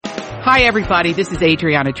Hi, everybody. This is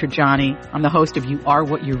Adriana Trajani. I'm the host of You Are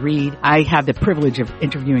What You Read. I have the privilege of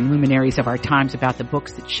interviewing luminaries of our times about the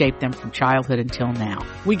books that shaped them from childhood until now.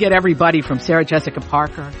 We get everybody from Sarah Jessica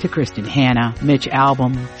Parker to Kristen Hanna, Mitch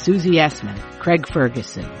Albom, Susie Essman, Craig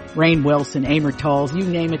Ferguson, Rainn Wilson, Amor Towles, you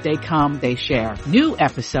name it, they come, they share. New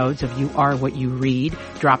episodes of You Are What You Read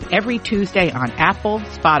drop every Tuesday on Apple,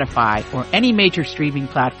 Spotify, or any major streaming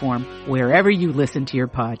platform wherever you listen to your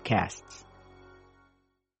podcasts.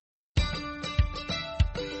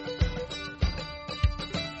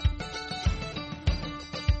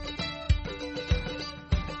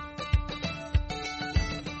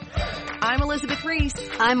 I'm Elizabeth Reese.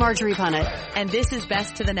 I'm Marjorie Punnett. And this is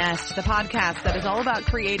Best to the Nest, the podcast that is all about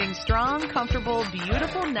creating strong, comfortable,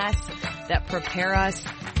 beautiful nests that prepare us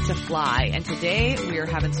to fly. And today we are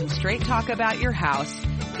having some straight talk about your house.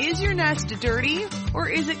 Is your nest dirty or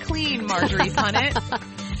is it clean, Marjorie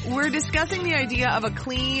Punnett? We're discussing the idea of a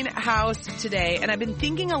clean house today. And I've been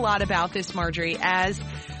thinking a lot about this, Marjorie, as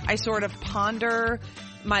I sort of ponder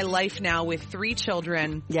my life now with 3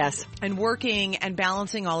 children. Yes. And working and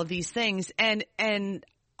balancing all of these things and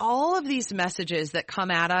all of these messages that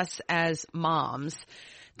come at us as moms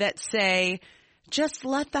that say, just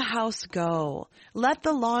let the house go. Let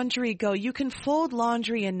the laundry go. You can fold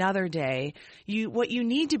laundry another day. What you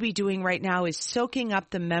need to be doing right now is soaking up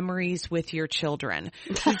the memories with your children.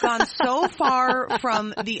 We've gone so far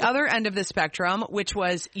from the other end of the spectrum, which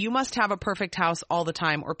was you must have a perfect house all the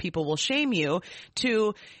time or people will shame you,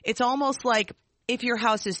 to it's almost like if your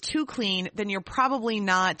house is too clean, then you're probably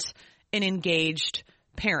not an engaged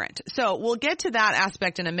parent. So we'll get to that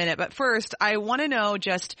aspect in a minute. But first, I want to know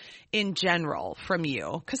just in general from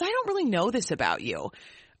you, because I don't really know this about you.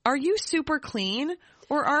 Are you super clean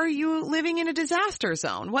or are you living in a disaster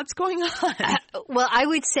zone? What's going on? Well, I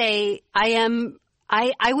would say I am.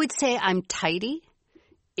 I would say I'm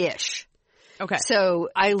tidy-ish. Okay. So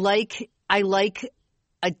I like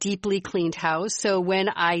a deeply cleaned house. So when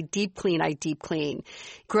I deep clean.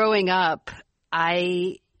 Growing up,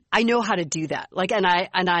 I know how to do that.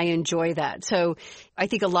 And I enjoy that. So I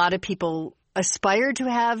think a lot of people aspire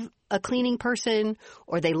to have a cleaning person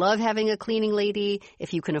or they love having a cleaning lady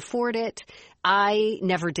if you can afford it. I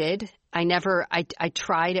never did. I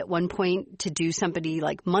tried at one point to do somebody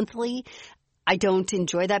like monthly. I don't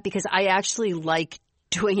enjoy that because I actually like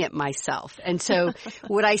doing it myself. And so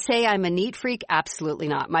would I say I'm a neat freak? Absolutely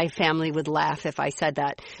not. My family would laugh if I said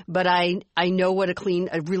that. But I know what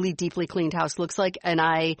a really deeply cleaned house looks like. And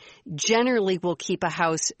I generally will keep a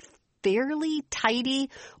house fairly tidy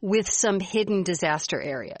with some hidden disaster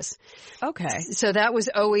areas. Okay. So that was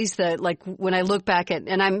always when I look back at,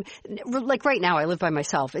 and I'm like right now I live by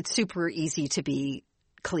myself. It's super easy to be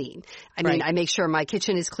clean. I mean, I make sure my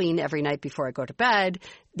kitchen is clean every night before I go to bed.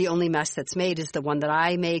 The only mess that's made is the one that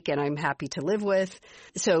I make and I'm happy to live with.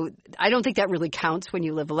 So I don't think that really counts when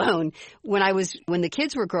you live alone. When the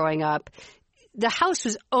kids were growing up, the house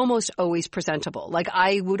was almost always presentable.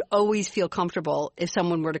 I would always feel comfortable if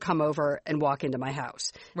someone were to come over and walk into my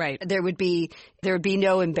house. Right. There would be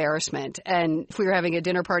no embarrassment. And if we were having a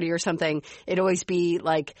dinner party or something, it'd always be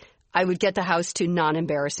I would get the house to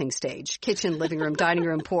non-embarrassing stage. Kitchen, living room, dining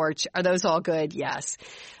room, porch. Are those all good? Yes.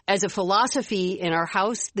 As a philosophy in our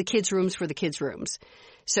house, the kids' rooms were the kids' rooms.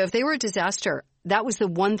 So if they were a disaster, that was the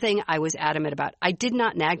one thing I was adamant about. I did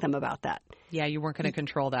not nag them about that. Yeah, you weren't going to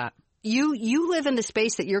control that. You live in the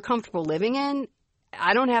space that you're comfortable living in.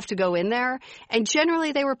 I don't have to go in there. And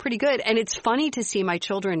generally they were pretty good. And it's funny to see my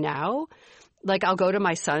children now. I'll go to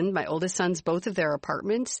my oldest son's, both of their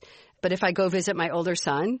apartments. But if I go visit my older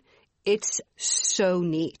son, it's so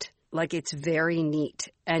neat. It's very neat.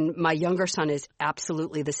 And my younger son is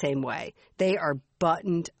absolutely the same way. They are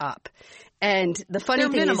buttoned up. And the funny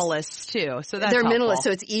thing is they're minimalists too. So that's they're helpful. Minimalists, so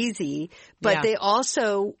it's easy. But they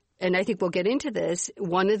also, and I think we'll get into this,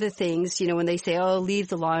 one of the things, when they say, oh, leave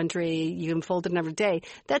the laundry, you can fold it another day,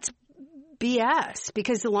 that's BS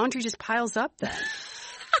because the laundry just piles up then.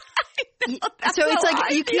 So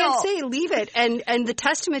it's you can't say leave it. And the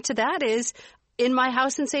testament to that is in my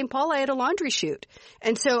house in St. Paul, I had a laundry chute.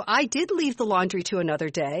 And so I did leave the laundry to another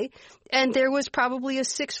day. And there was probably a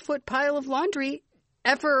 6-foot pile of laundry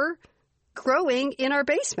ever growing in our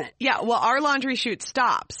basement. Yeah, well, our laundry chute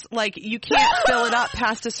stops. You can't fill it up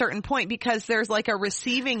past a certain point because there's a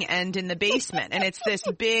receiving end in the basement. And it's this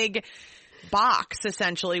big box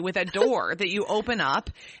essentially with a door that you open up.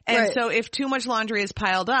 And so if too much laundry is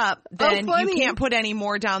piled up, then you can't put any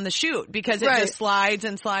more down the chute because it just slides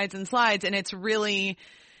and slides and slides. And it's really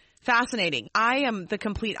fascinating. I am the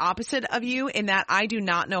complete opposite of you in that I do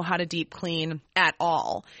not know how to deep clean at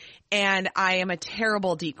all. And I am a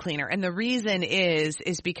terrible deep cleaner. And the reason is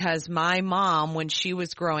because my mom, when she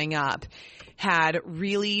was growing up, had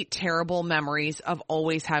really terrible memories of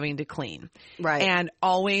always having to clean. Right. And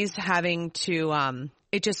always having to,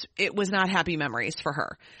 it was not happy memories for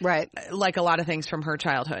her. Right. Like a lot of things from her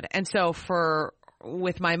childhood. And so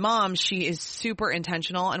with my mom, she is super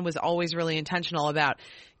intentional and was always really intentional about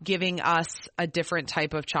giving us a different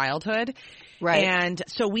type of childhood. Right. And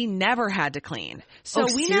so we never had to clean. So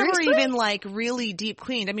we never even like really deep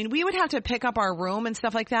cleaned. I mean, we would have to pick up our room and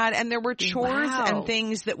stuff like that. And there were chores and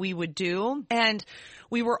things that we would do. And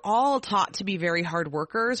we were all taught to be very hard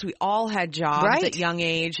workers. We all had jobs at young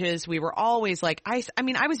ages. We were always like, I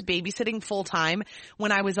was babysitting full time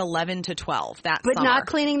when I was 11 to 12 that summer. But not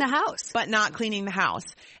cleaning the house.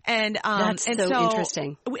 And, that's so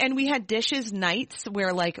interesting. And we had dishes nights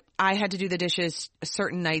where like I had to do the dishes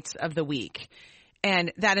certain nights of the week.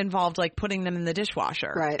 And that involved like putting them in the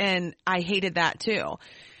dishwasher. Right. And I hated that too.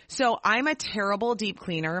 So I'm a terrible deep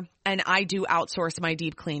cleaner, and I do outsource my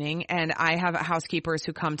deep cleaning, and I have housekeepers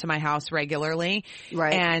who come to my house regularly.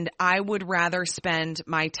 Right. And I would rather spend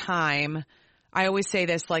my time, I always say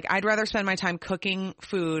this, like I'd rather spend my time cooking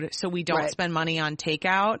food so we don't spend money on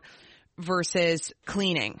takeout versus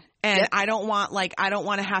cleaning. And I don't want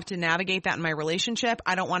to have to navigate that in my relationship.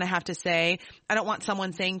 I don't want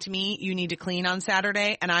someone saying to me, you need to clean on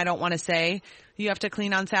Saturday. And I don't want to say, you have to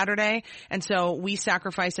clean on Saturday. And so we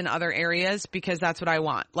sacrifice in other areas because that's what I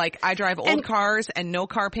want. Like I drive old cars and no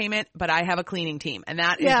car payment, but I have a cleaning team. And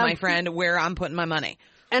that is, my friend, where I'm putting my money.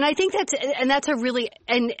 And I think that's a really,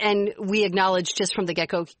 and we acknowledge just from the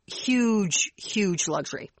get-go, huge, huge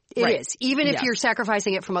luxury. It is. Even if you're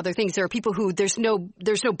sacrificing it from other things, there are people who there's no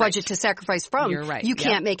budget to sacrifice from. You're right. You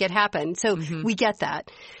can't make it happen. So we get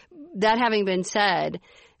that. That having been said,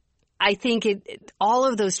 I think all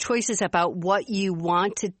of those choices about what you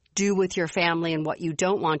want to do with your family and what you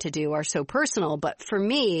don't want to do are so personal. But for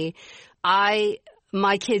me, my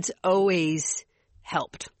kids always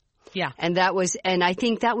helped. Yeah. And I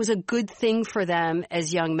think that was a good thing for them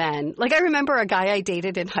as young men. Like I remember a guy I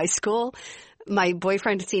dated in high school, my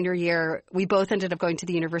boyfriend senior year, we both ended up going to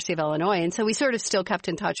the University of Illinois. And so we sort of still kept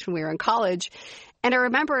in touch when we were in college. And I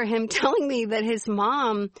remember him telling me that his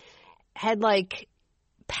mom had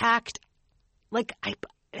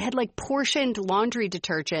portioned laundry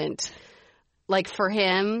detergent for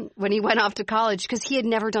him when he went off to college because he had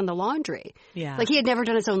never done the laundry. Yeah. He had never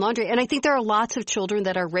done his own laundry. And I think there are lots of children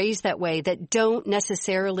that are raised that way that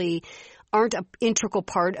aren't an integral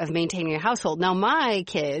part of maintaining a household. Now my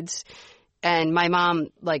kids, and my mom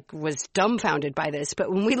was dumbfounded by this, but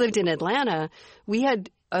when we lived in Atlanta, we had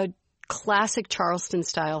a classic Charleston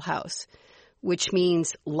style house, which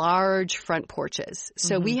means large front porches.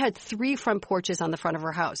 So we had 3 front porches on the front of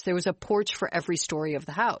our house. There was a porch for every story of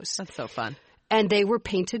the house. That's so fun. And they were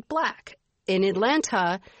painted black. In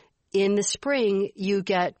Atlanta, in the spring, you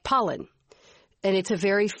get pollen. And it's a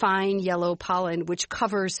very fine yellow pollen, which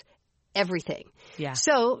covers everything. Yeah.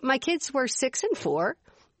 So my kids were 6 and 4.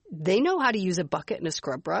 They know how to use a bucket and a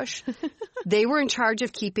scrub brush. They were in charge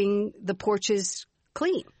of keeping the porches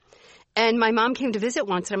clean. And my mom came to visit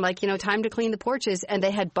once, and I'm like, time to clean the porches. And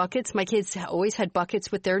they had buckets. My kids always had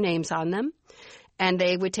buckets with their names on them. And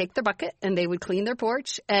they would take the bucket and they would clean their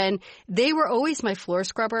porch. And they were always my floor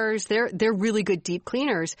scrubbers. They're really good deep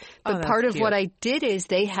cleaners. But part of what I did is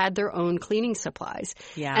they had their own cleaning supplies.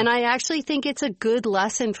 Yeah. And I actually think it's a good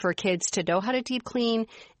lesson for kids to know how to deep clean.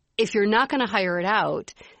 If you're not going to hire it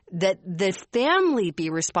out, that the family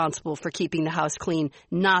be responsible for keeping the house clean,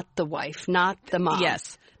 not the wife, not the mom.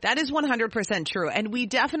 Yes. That is 100% true. And we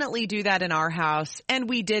definitely do that in our house. And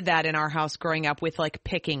we did that in our house growing up with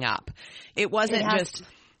picking up. It wasn't just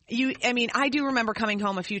I do remember coming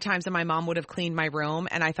home a few times and my mom would have cleaned my room.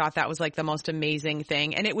 And I thought that was the most amazing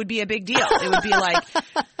thing. And it would be a big deal. It would be like,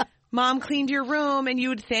 Mom cleaned your room, and you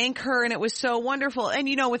would thank her. And it was so wonderful. And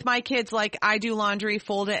with my kids, I do laundry,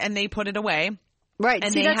 fold it, and they put it away. Right.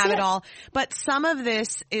 And they have it all. But some of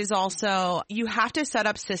this is also, you have to set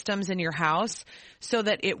up systems in your house so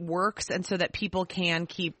that it works and so that people can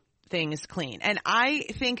keep things clean. And I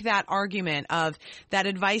think that argument of that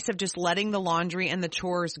advice of just letting the laundry and the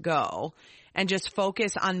chores go and just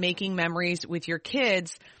focus on making memories with your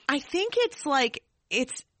kids, I think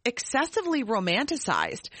it's excessively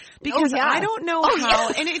romanticized because I don't know how,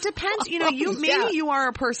 and it depends, you are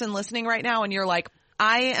a person listening right now and you're like,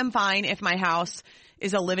 I am fine if my house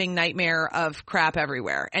is a living nightmare of crap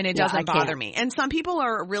everywhere and it doesn't bother me. And some people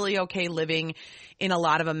are really okay living in a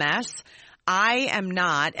lot of a mess. I am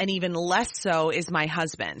not, and even less so is my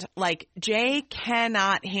husband. Like, Jay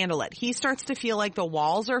cannot handle it. He starts to feel like the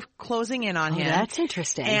walls are closing in on him. That's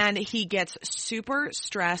interesting. And he gets super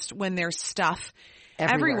stressed when there's stuff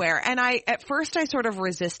everywhere. And at first I sort of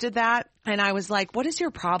resisted that. And I was like, what is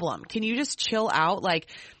your problem? Can you just chill out? Like,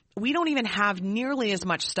 we don't even have nearly as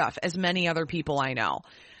much stuff as many other people I know.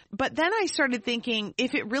 But then I started thinking,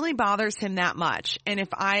 if it really bothers him that much, and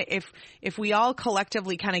if we all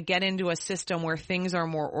collectively kind of get into a system where things are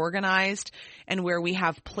more organized and where we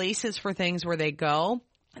have places for things where they go,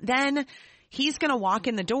 then he's going to walk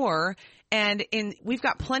in the door. And we've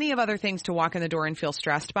got plenty of other things to walk in the door and feel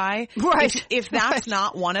stressed by. Right. If that's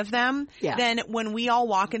not one of them, yeah. Then when we all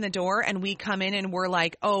walk in the door and we come in and we're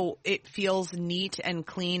like, oh, it feels neat and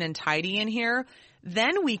clean and tidy in here,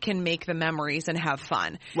 then we can make the memories and have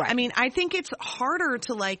fun. Right. I mean, I think it's harder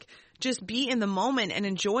to like just be in the moment and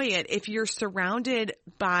enjoy it if you're surrounded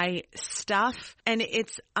by stuff and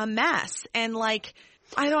it's a mess. And like,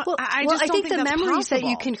 I think the memories possible. that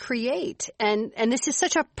you can create, and this is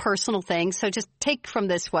such a personal thing, so just take from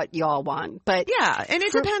this what y'all want. But yeah, and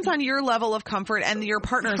it depends on your level of comfort and your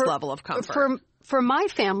partner's level of comfort. For my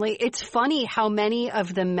family, it's funny how many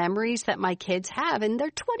of the memories that my kids have, and they're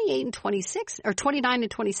 28 and 26, or 29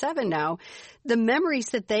 and 27 now, the memories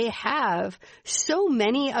that they have, so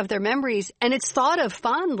many of their memories, and it's thought of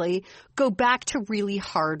fondly, go back to really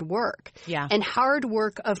hard work. Yeah. And hard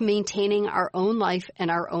work of maintaining our own life and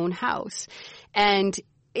our own house. And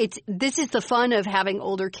this is the fun of having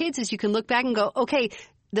older kids, is you can look back and go, okay,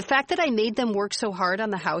 the fact that I made them work so hard on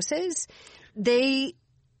the houses, they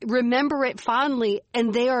remember it fondly,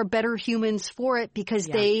 and they are better humans for it because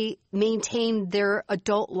they maintain their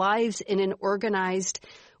adult lives in an organized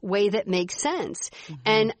way that makes sense. Mm-hmm.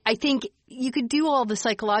 And I think you could do all the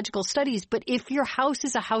psychological studies, but if your house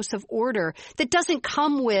is a house of order that doesn't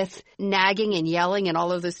come with nagging and yelling and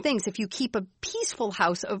all of those things, if you keep a peaceful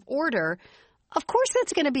house of order, of course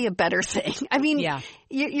that's going to be a better thing. I mean,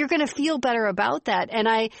 you're going to feel better about that. And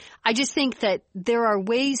I just think that there are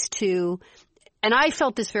ways to – and I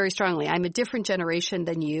felt this very strongly. I'm a different generation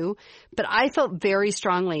than you, but I felt very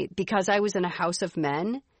strongly because I was in a house of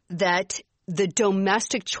men that the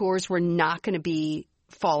domestic chores were not going to be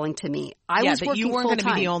falling to me. I was working you weren't going to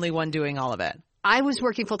full-time. be the only one doing all of it. I was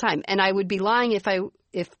working full time, and I would be lying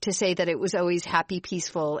if to say that it was always happy,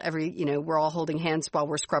 peaceful. We're all holding hands while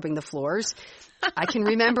we're scrubbing the floors. I can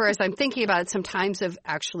remember as I'm thinking about it some times of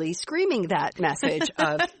actually screaming that message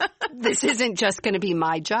of this isn't just going to be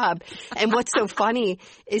my job. And what's so funny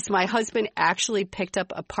is my husband actually picked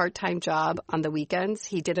up a part-time job on the weekends.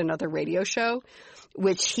 He did another radio show,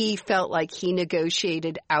 which he felt like he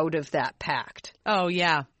negotiated out of that pact. Oh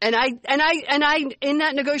yeah. And I in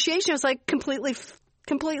that negotiation, I was like, completely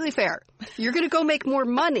fair. You're going to go make more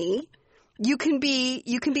money. You can be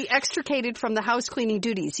extricated from the house cleaning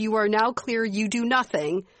duties. You are now clear you do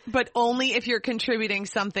nothing. But only if you're contributing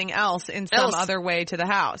something else in some other way to the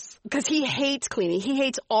house. Because he hates cleaning. He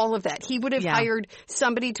hates all of that. He would have hired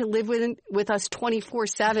somebody to live with us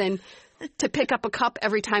 24/7 to pick up a cup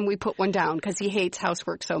every time we put one down because he hates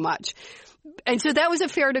housework so much. And so that was a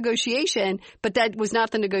fair negotiation, but that was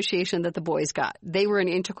not the negotiation that the boys got. They were an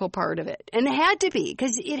integral part of it. And it had to be,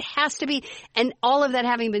 because it has to be. And all of that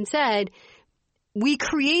having been said, we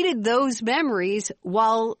created those memories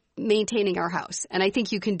while maintaining our house. And I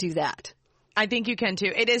think you can do that. I think you can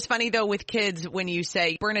too. It is funny though with kids when you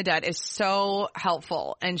say Bernadette is so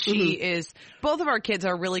helpful, and she is, both of our kids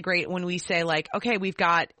are really great when we say like, okay,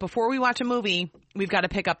 before we watch a movie, we've got to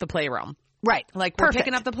pick up the playroom. Right. Like we're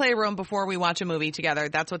picking up the playroom before we watch a movie together.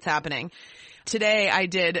 That's what's happening. Today I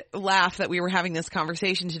did laugh that we were having this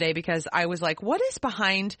conversation today because I was like, what is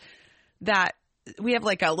behind that? We have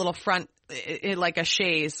like a little front, like a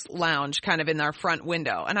chaise lounge kind of in our front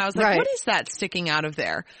window. And I was like, what is that sticking out of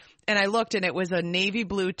there? And I looked and it was a navy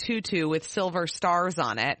blue tutu with silver stars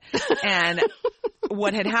on it. And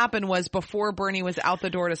what had happened was before Bernie was out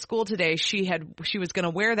the door to school today, she was going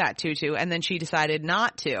to wear that tutu and then she decided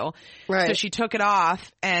not to. Right. So she took it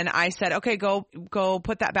off and I said, okay, go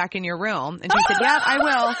put that back in your room. And she said, yeah, I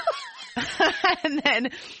will. And then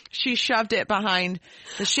she shoved it behind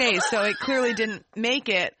the chaise. So it clearly didn't make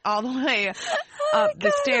it all the way up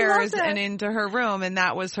the stairs and into her room. And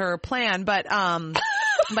that was her plan. But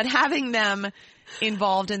having them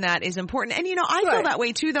involved in that is important. And, I feel that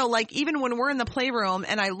way too, though. Like, even when we're in the playroom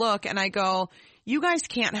and I look and I go, you guys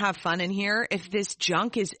can't have fun in here if this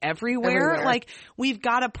junk is everywhere. Like, we've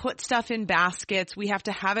got to put stuff in baskets. We have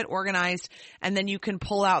to have it organized. And then you can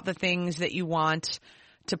pull out the things that you want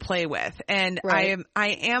to play with. And I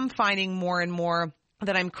am finding more and more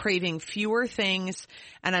that I'm craving fewer things,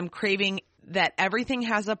 and I'm craving that everything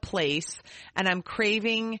has a place, and I'm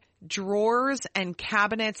craving drawers and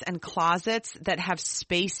cabinets and closets that have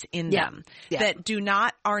space in them, that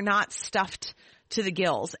are not stuffed to the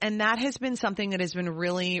gills. And that has been something that has been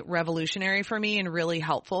really revolutionary for me and really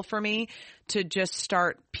helpful for me to just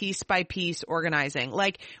start piece by piece organizing.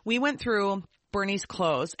 Like, we went through Bernie's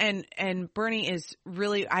clothes, and Bernie is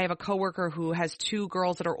really, I have a coworker who has 2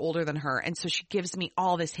 girls that are older than her, and so she gives me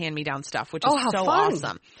all this hand-me-down stuff, which is so fun.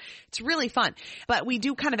 awesome. It's really fun. But we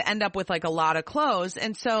do kind of end up with like a lot of clothes,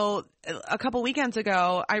 and so a couple weekends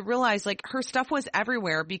ago, I realized like her stuff was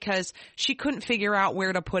everywhere because she couldn't figure out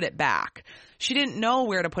where to put it back. She didn't know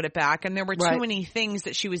where to put it back, and there were too many things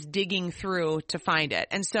that she was digging through to find it.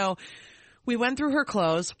 And so we went through her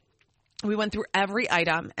clothes. We went through every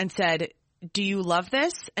item and said, do you love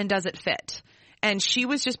this, and does it fit? And she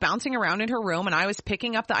was just bouncing around in her room, and I was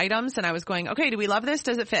picking up the items, and I was going, okay, do we love this?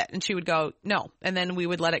 Does it fit? And she would go, no. And then we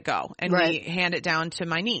would let it go, and we hand it down to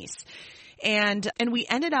my niece. And we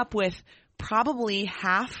ended up with probably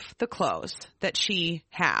half the clothes that she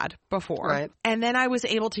had before. Right. And then I was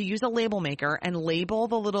able to use a label maker and label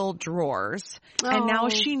the little drawers. Oh. And now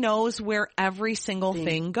she knows where every single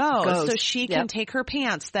thing goes. So she can take her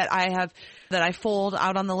pants that I fold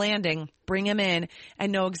out on the landing, bring them in,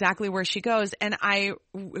 and know exactly where she goes. And I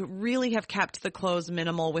really have kept the clothes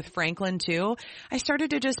minimal with Franklin too. I started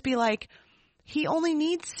to just be like, he only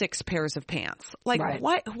needs 6 pairs of pants. Like,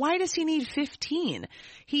 why does he need 15?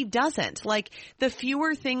 He doesn't. Like, the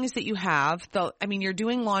fewer things that you have, you're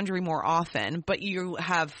doing laundry more often, but you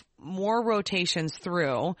have more rotations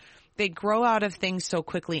through. They grow out of things so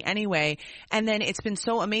quickly anyway. And then it's been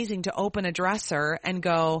so amazing to open a dresser and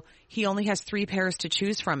go, he only has 3 pairs to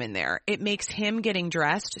choose from in there. It makes him getting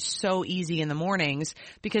dressed so easy in the mornings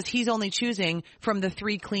because he's only choosing from the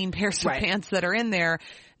 3 clean pairs of pants that are in there,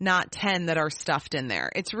 not 10 that are stuffed in there.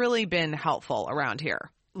 It's really been helpful around here.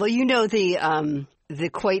 Well, you know, the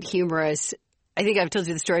quite humorous, I think I've told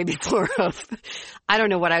you the story before of, I don't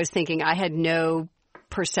know what I was thinking. I had no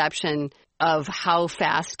perception of how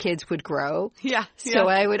fast kids would grow. Yeah. So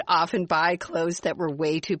I would often buy clothes that were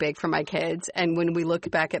way too big for my kids. And when we look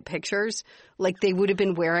back at pictures, like they would have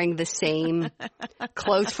been wearing the same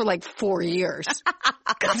clothes for like 4 years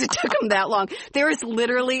because it took them that long. There is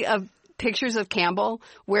literally pictures of Campbell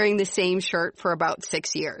wearing the same shirt for about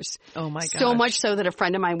 6 years. Oh my gosh. So much so that a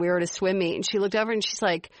friend of mine, we were at a swim meet, and she looked over and she's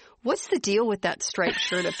like, what's the deal with that striped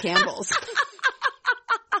shirt of Campbell's?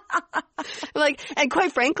 And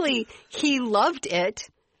quite frankly, he loved it,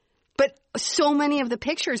 but so many of the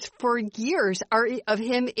pictures for years are of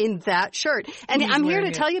him in that shirt. And I'm here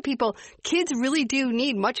to tell you people, kids really do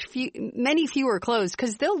need many fewer clothes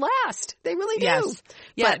because they'll last. They really do. Yes.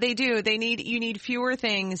 Yeah, they do. You need fewer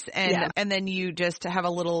things and then you just have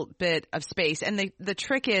a little bit of space. And the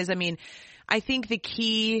trick is, I think the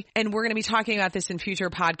key, and we're going to be talking about this in future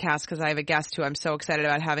podcasts because I have a guest who I'm so excited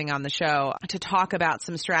about having on the show to talk about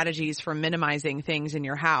some strategies for minimizing things in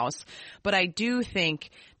your house. But I do think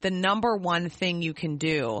the number one thing you can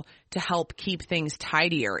do to help keep things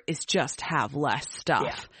tidier is just have less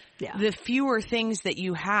stuff. Yeah. The fewer things that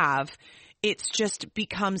you have, it's just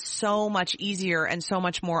becomes so much easier and so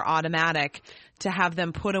much more automatic to have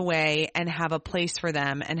them put away and have a place for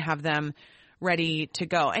them and have them ready to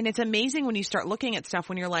go. And it's amazing when you start looking at stuff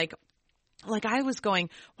when you're like I was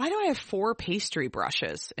going, why do I have 4 pastry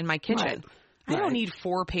brushes in my kitchen? I don't need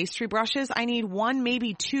 4 pastry brushes. I need 1,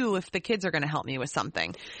 maybe 2 if the kids are going to help me with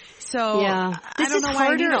something. So I don't know why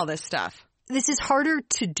I need all this stuff. This is harder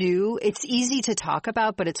to do. It's easy to talk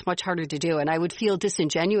about, but it's much harder to do. And I would feel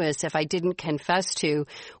disingenuous if I didn't confess to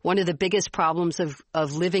one of the biggest problems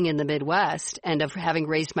of living in the Midwest and of having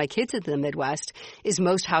raised my kids in the Midwest is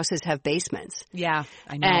most houses have basements. Yeah,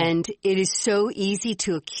 I know. And it is so easy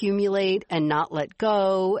to accumulate and not let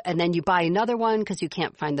go. And then you buy another one because you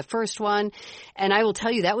can't find the first one. And I will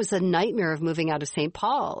tell you, that was a nightmare of moving out of St.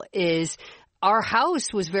 Paul is our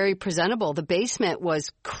house was very presentable. The basement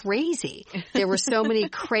was crazy. There were so many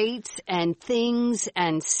crates and things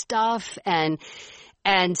and stuff and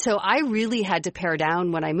so I really had to pare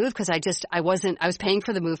down when I moved because I was paying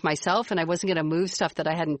for the move myself and I wasn't going to move stuff that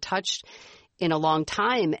I hadn't touched in a long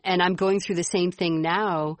time. And I'm going through the same thing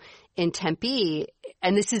now in Tempe.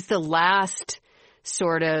 And this is the last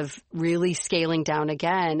sort of really scaling down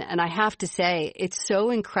again. And I have to say, it's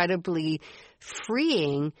so incredibly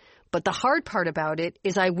freeing. But the hard part about it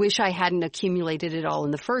is I wish I hadn't accumulated it all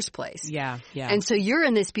in the first place. Yeah. And so you're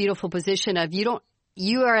in this beautiful position of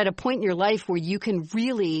you are at a point in your life where you can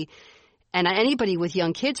really, and anybody with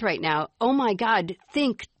young kids right now, oh my God,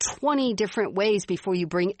 think 20 different ways before you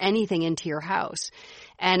bring anything into your house.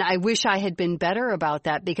 And I wish I had been better about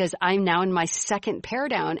that because I'm now in my second pair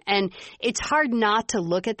down. And it's hard not to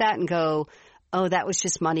look at that and go, oh, that was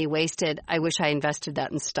just money wasted. I wish I invested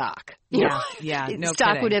that in stock. You know? No stock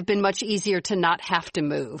kidding. would have been much easier to not have to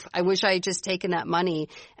move. I wish I had just taken that money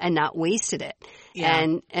and not wasted it. Yeah.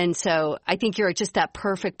 And so I think you're at just that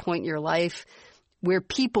perfect point in your life where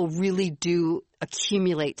people really do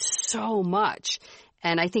accumulate so much.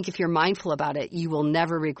 And I think if you're mindful about it, you will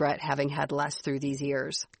never regret having had less through these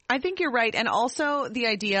years. I think you're right. And also the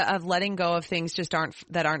idea of letting go of things just aren't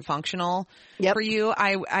functional for you.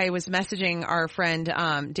 I was messaging our friend,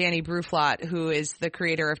 Danny Bruflot, who is the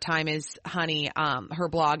creator of Time is Honey, her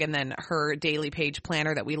blog and then her daily page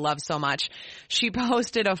planner that we love so much. She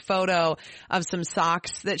posted a photo of some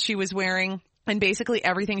socks that she was wearing. And basically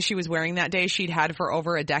everything she was wearing that day she'd had for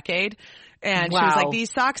over a decade. And she was like,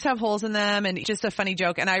 these socks have holes in them, and just a funny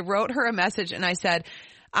joke. And I wrote her a message and I said,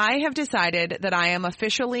 I have decided that I am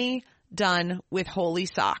officially done with holy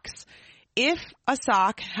socks. If a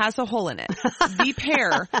sock has a hole in it, the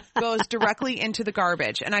pair goes directly into the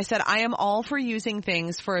garbage. And I said, I am all for using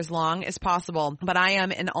things for as long as possible, but I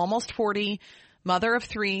am an almost 40 mother of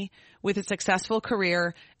 3 with a successful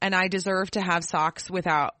career, and I deserve to have socks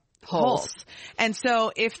without holes. And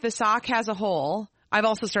so if the sock has a hole, I've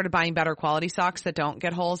also started buying better quality socks that don't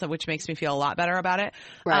get holes, which makes me feel a lot better about it.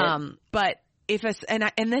 Right. But if it's, and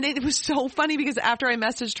then it was so funny because after I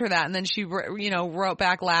messaged her that and then she, wrote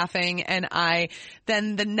back laughing, and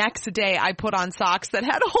then the next day I put on socks that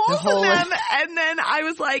had holes in them, and then I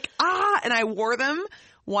was like, and I wore them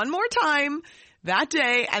one more time that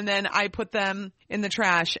day, and then I put them in the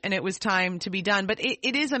trash, and it was time to be done. But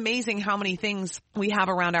it is amazing how many things we have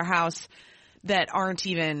around our house that aren't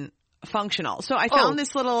even functional. So I found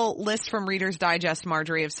this little list from Reader's Digest,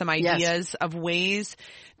 Marjorie, of some ideas of ways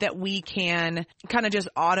that we can kind of just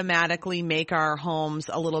automatically make our homes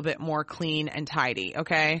a little bit more clean and tidy.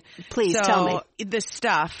 Okay. Please tell me. This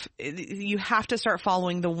stuff, you have to start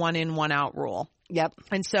following the 1 in, 1 out rule. Yep.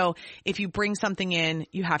 And so if you bring something in,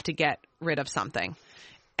 you have to get rid of something.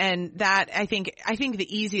 And that, I think the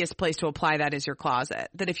easiest place to apply that is your closet.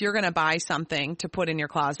 That if you're going to buy something to put in your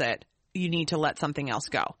closet, you need to let something else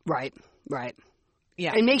go. Right.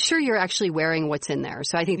 Yeah. And make sure you're actually wearing what's in there.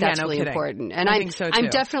 So I think that's really important. And I think so too. I'm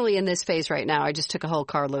definitely in this phase right now. I just took a whole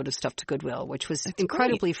carload of stuff to Goodwill, which was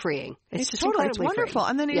incredibly freeing. It's just totally, incredibly it's wonderful. Freeing.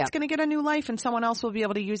 And then it's going to get a new life and someone else will be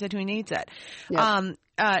able to use it who needs it. Yep.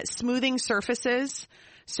 Smoothing surfaces.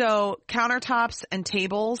 So countertops and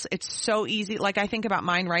tables, it's so easy. Like I think about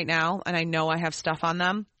mine right now, and I know I have stuff on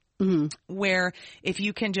them, where if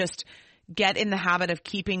you can just get in the habit of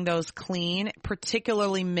keeping those clean,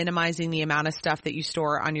 particularly minimizing the amount of stuff that you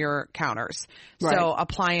store on your counters. Right. So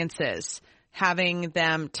appliances, having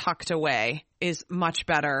them tucked away is much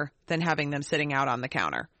better than having them sitting out on the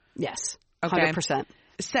counter. Yes. Okay. 100%.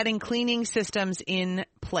 Setting cleaning systems in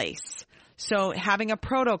place. So having a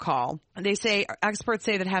protocol, experts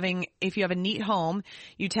say that if you have a neat home,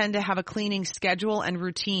 you tend to have a cleaning schedule and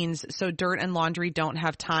routines so dirt and laundry don't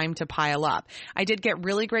have time to pile up. I did get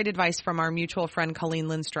really great advice from our mutual friend Colleen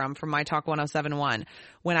Lindstrom from My Talk 1071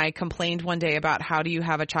 when I complained one day about how do you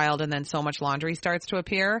have a child and then so much laundry starts to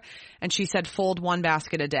appear. And she said, fold 1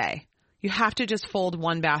 basket a day. You have to just fold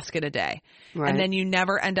 1 basket a day. Right. And then you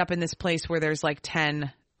never end up in this place where there's like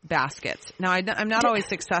 10 baskets. Now, I'm not always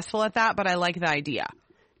successful at that, but I like the idea.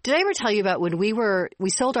 Did I ever tell you about when we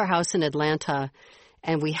sold our house in Atlanta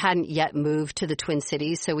and we hadn't yet moved to the Twin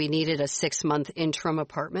Cities, so we needed a 6-month interim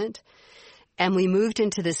apartment. And we moved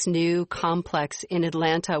into this new complex in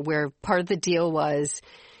Atlanta where part of the deal was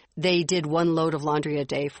they did 1 load of laundry a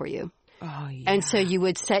day for you. Oh, yeah. And so you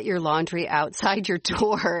would set your laundry outside your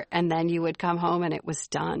door and then you would come home and it was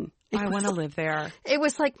done. I want to live there. It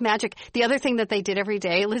was like magic. The other thing that they did every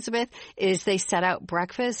day, Elizabeth, is they set out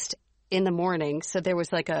breakfast in the morning. So there was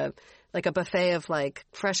like a buffet of like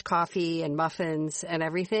fresh coffee and muffins and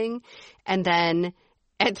everything. And then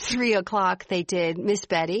at 3:00 they did Miss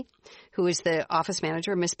Betty, who is the office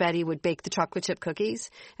manager. Miss Betty would bake the chocolate chip cookies,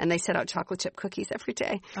 and they set out chocolate chip cookies every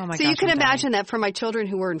day. Oh my gosh, so you can imagine that for my children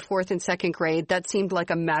who were in 4th and 2nd grade, that seemed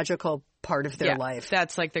like a magical part of their life.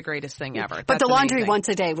 That's like the greatest thing ever. But the laundry once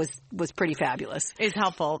a day was pretty fabulous. Is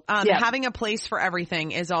helpful. Having a place for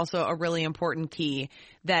everything is also a really important key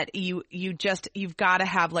that you've got to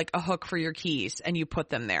have like a hook for your keys and you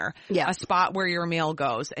put them there. Yeah. A spot where your mail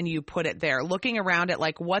goes and you put it there. Looking around at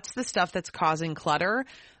like what's the stuff that's causing clutter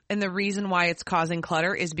And the reason why it's causing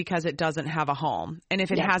clutter is because it doesn't have a home. And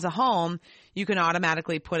if it has a home, you can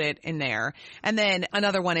automatically put it in there. And then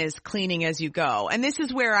another one is cleaning as you go. And this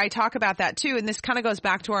is where I talk about that too. And this kind of goes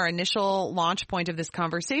back to our initial launch point of this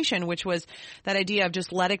conversation, which was that idea of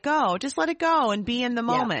just let it go. Just let it go and be in the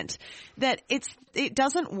moment. That it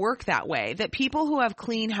doesn't work that way. That people who have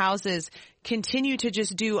clean houses continue to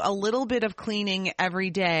just do a little bit of cleaning every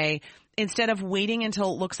day instead of waiting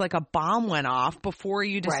until it looks like a bomb went off before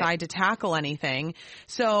you decide to tackle anything.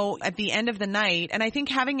 So at the end of the night, and I think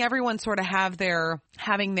having everyone sort of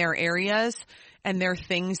having their areas and their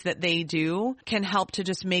things that they do can help to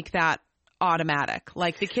just make that automatic.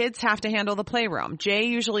 Like the kids have to handle the playroom. Jay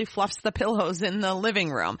usually fluffs the pillows in the living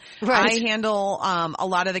room. I handle a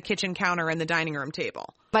lot of the kitchen counter and the dining room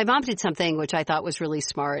table. My mom did something which I thought was really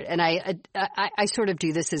smart, and I sort of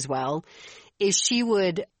do this as well, is she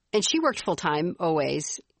would, and she worked full time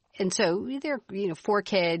always, and so there are 4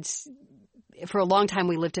 kids. For a long time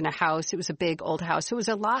we lived in a house. It was a big old house. So it was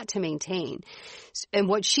a lot to maintain. And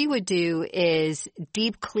what she would do is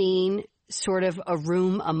deep clean sort of a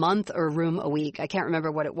room a month or a room a week. I can't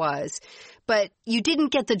remember what it was. But you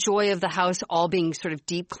didn't get the joy of the house all being sort of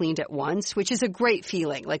deep cleaned at once, which is a great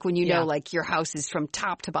feeling. Like when you know like your house is from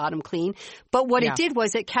top to bottom clean. But what it did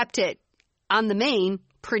was it kept it on the main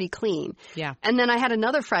pretty clean. Yeah. And then I had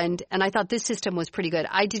another friend, and I thought this system was pretty good.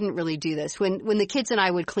 I didn't really do this. When the kids and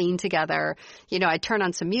I would clean together, I'd turn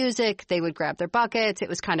on some music, they would grab their buckets. It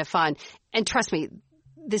was kind of fun. And trust me,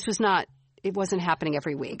 it wasn't happening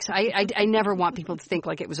every week. So I never want people to think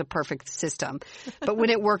like it was a perfect system. But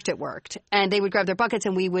when it worked, it worked. And they would grab their buckets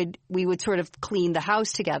and we would sort of clean the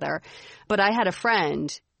house together. But I had a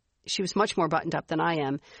friend, she was much more buttoned up than I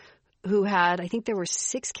am, who had, I think there were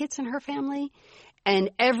 6 kids in her family.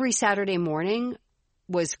 And every Saturday morning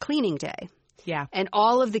was cleaning day. Yeah. And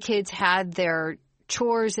all of the kids had their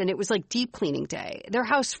chores, and it was like deep cleaning day. Their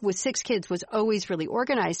house with 6 kids was always really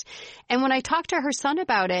organized. And when I talked to her son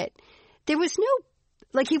about it, there was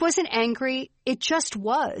he wasn't angry. It just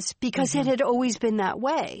was because it had always been that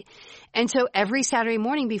way. And so every Saturday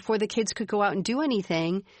morning before the kids could go out and do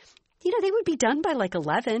anything, they would be done by like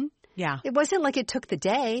 11. Yeah. It wasn't like it took the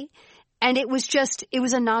day. And it was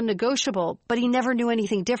a non-negotiable, but he never knew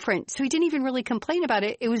anything different. So he didn't even really complain about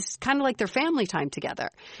it. It was kind of like their family time together.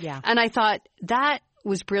 Yeah. And I thought that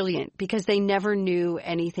was brilliant because they never knew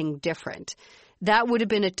anything different. That would have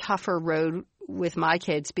been a tougher road with my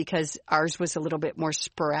kids because ours was a little bit more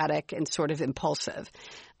sporadic and sort of impulsive.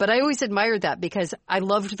 But I always admired that because I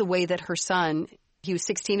loved the way that her son, he was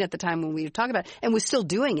 16 at the time when we were talking about it, and was still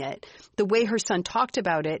doing it. The way her son talked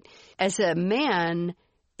about it as a man,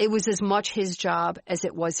 it was as much his job as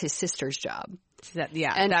it was his sister's job. That's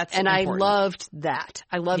important. I loved that.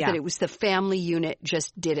 I loved that it was the family unit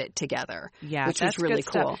just did it together, which was really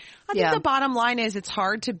cool. I think the bottom line is it's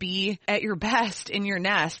hard to be at your best in your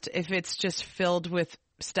nest if it's just filled with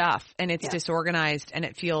stuff and it's disorganized and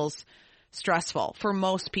it feels stressful for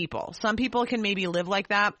most people. Some people can maybe live like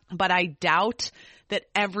that, but I doubt that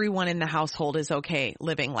everyone in the household is okay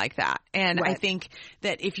living like that. And I think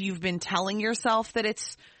that if you've been telling yourself that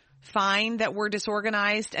it's fine that we're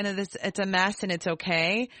disorganized and it's a mess and it's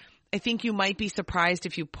okay, I think you might be surprised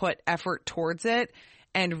if you put effort towards it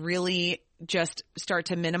and really just start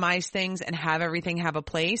to minimize things and have everything have a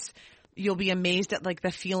place. You'll be amazed at like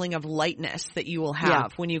the feeling of lightness that you will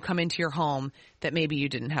have when you come into your home that maybe you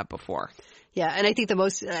didn't have before. Yeah. And I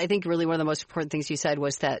think really one of the most important things you said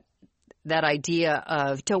was that idea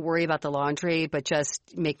of don't worry about the laundry, but just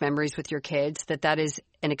make memories with your kids, that is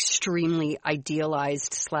an extremely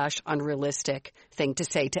idealized / unrealistic thing to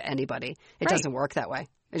say to anybody. It doesn't work that way.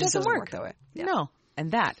 It just doesn't work that way. Yeah. No.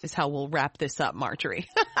 And that is how we'll wrap this up, Marjorie.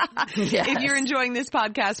 Yes. If you're enjoying this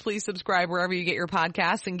podcast, please subscribe wherever you get your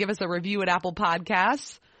podcasts and give us a review at Apple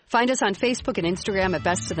Podcasts. Find us on Facebook and Instagram at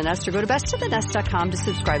Best of the Nest or go to bestofthenest.com to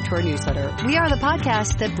subscribe to our newsletter. We are the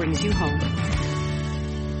podcast that brings you home.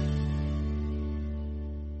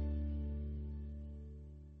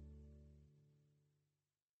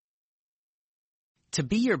 To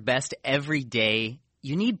be your best every day,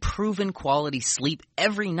 you need proven quality sleep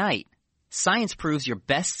every night. Science proves your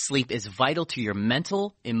best sleep is vital to your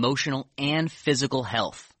mental, emotional, and physical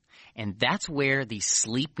health. And that's where the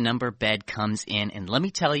Sleep Number bed comes in. And let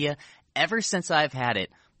me tell you, ever since I've had it,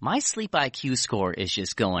 my sleep IQ score is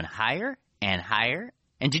just going higher and higher.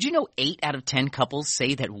 And did you know 8 out of 10 couples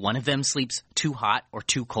say that one of them sleeps too hot or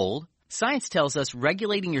too cold? Science tells us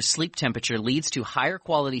regulating your sleep temperature leads to higher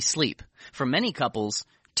quality sleep. For many couples,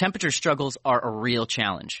 temperature struggles are a real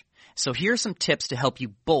challenge. So here are some tips to help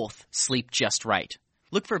you both sleep just right.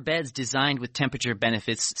 Look for beds designed with temperature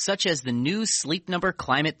benefits such as the new Sleep Number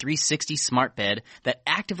Climate 360 smart bed that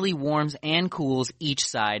actively warms and cools each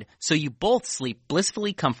side so you both sleep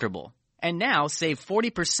blissfully comfortable. And now save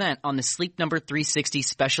 40% on the Sleep Number 360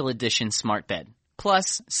 Special Edition smart bed.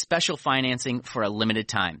 Plus, special financing for a limited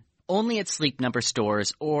time. Only at Sleep Number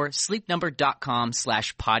stores or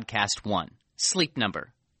sleepnumber.com/podcast1. Sleep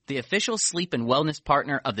Number, the official sleep and wellness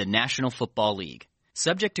partner of the National Football League.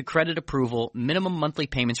 Subject to credit approval, minimum monthly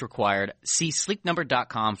payments required. See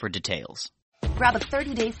sleepnumber.com for details. Grab a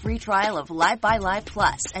 30-day free trial of Live by Live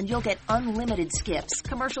Plus, and you'll get unlimited skips,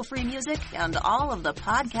 commercial-free music, and all of the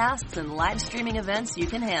podcasts and live streaming events you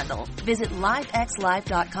can handle. Visit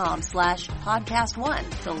livexlive.com/podcast1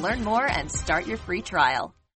 to learn more and start your free trial.